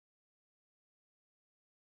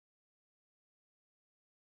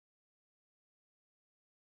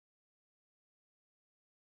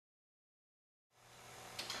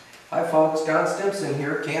Hi folks, Don Stimson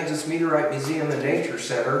here, Kansas Meteorite Museum and Nature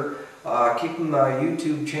Center. Keeping my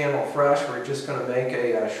YouTube channel fresh, we're just going to make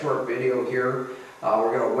a short video here.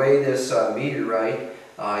 We're going to weigh this meteorite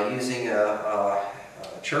using a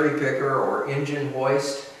cherry picker or engine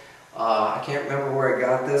hoist. I can't remember where I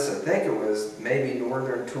got this. I think it was maybe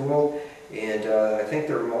Northern Tool, and I think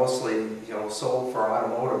they're mostly sold for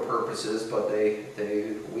automotive purposes, but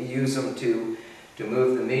we use them to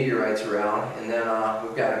move the meteorites around. And then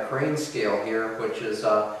we've got a crane scale here, which is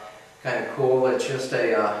kind of cool. It's just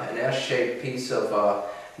an S-shaped piece of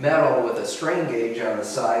metal with a strain gauge on the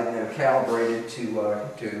side, and then calibrated to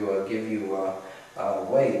give you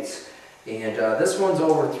weights. And this one's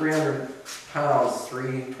over 300 pounds,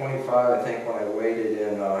 325 I think, when I weighed it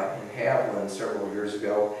in Haviland several years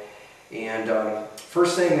ago. And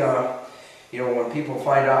first thing, when people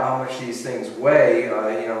find out how much these things weigh,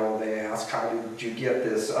 they ask, how did you get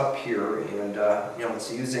this up here? And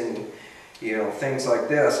it's using things like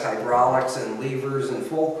this, hydraulics and levers and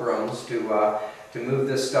fulcrums to move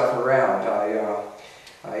this stuff around. I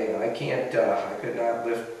could not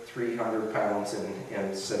lift 300 pounds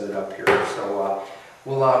and set it up here. So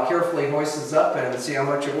we'll carefully hoist this up and see how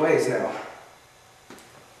much it weighs now.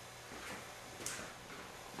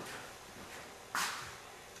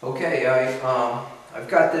 Okay, I've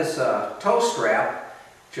got this toe strap,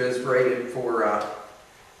 which is rated for I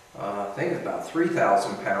think it's about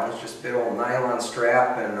 3,000 pounds. Just a big old nylon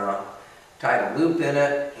strap, and tied a loop in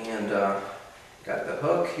it, and got the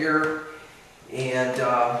hook here. And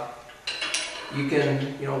you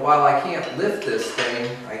can, while I can't lift this thing,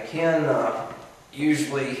 I can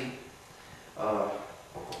usually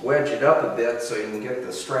wedge it up a bit so you can get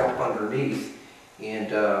the strap underneath. And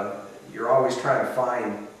you're always trying to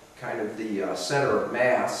find kind of the center of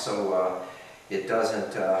mass so it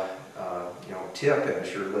doesn't tip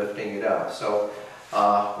as you're lifting it up. So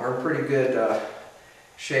we're in pretty good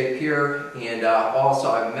shape here. And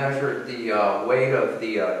also I've measured the weight of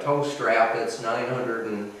the toe strap. It's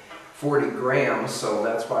 940 grams, so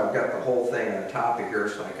that's why I've got the whole thing on top of here,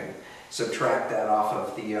 so I can subtract that off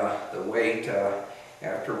of the weight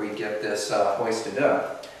after we get this hoisted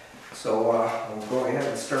up. So we'll go ahead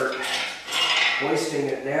and start hoisting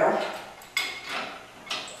it now.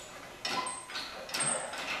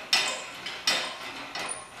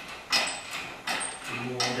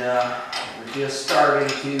 And we're just starting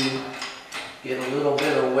to get a little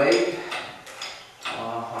bit of weight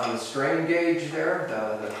on the strain gauge there,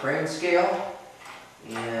 the crane scale.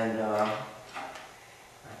 And I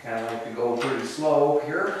kind of like to go pretty slow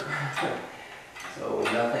here so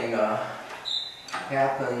nothing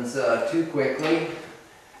happens too quickly,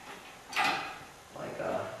 like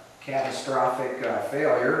a catastrophic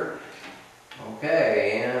failure.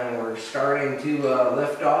 Okay, and we're starting to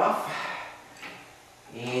lift off,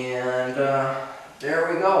 and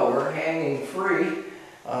there we go, we're hanging free.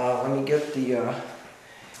 Let me get the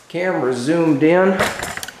camera zoomed in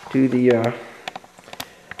to the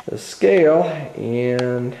scale,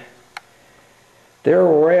 and there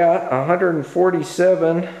we're at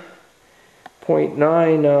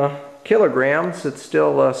 147.9 kilograms. It's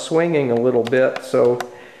still swinging a little bit, so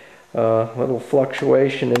a little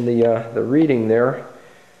fluctuation in the reading there.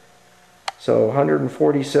 So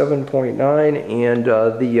 147.9, and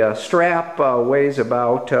the strap weighs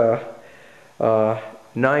about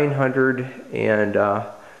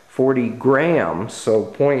 940 grams, so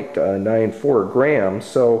 0.94 grams.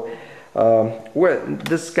 So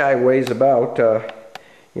this guy weighs about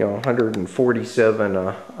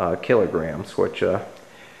 147 kilograms, which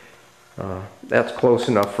that's close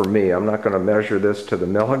enough for me. I'm not going to measure this to the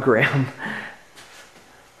milligram.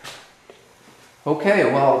 Okay,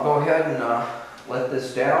 well, I'll go ahead and let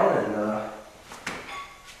this down, and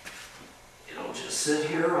it'll just sit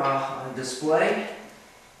here on display.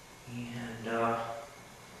 And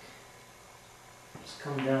just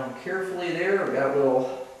come down carefully there. I've got a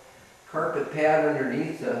little carpet pad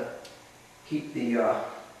underneath to keep the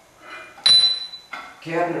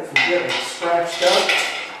cabinet from getting scratched up.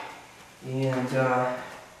 And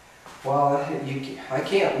while I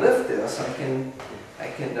can't lift this, I can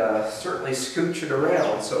certainly scooch it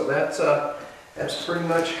around. So that's pretty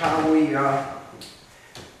much how we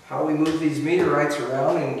move these meteorites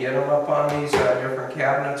around and get them up on these different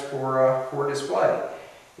cabinets for display.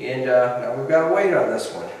 And now we've got a weight on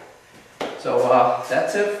this one. So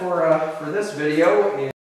that's it for this video.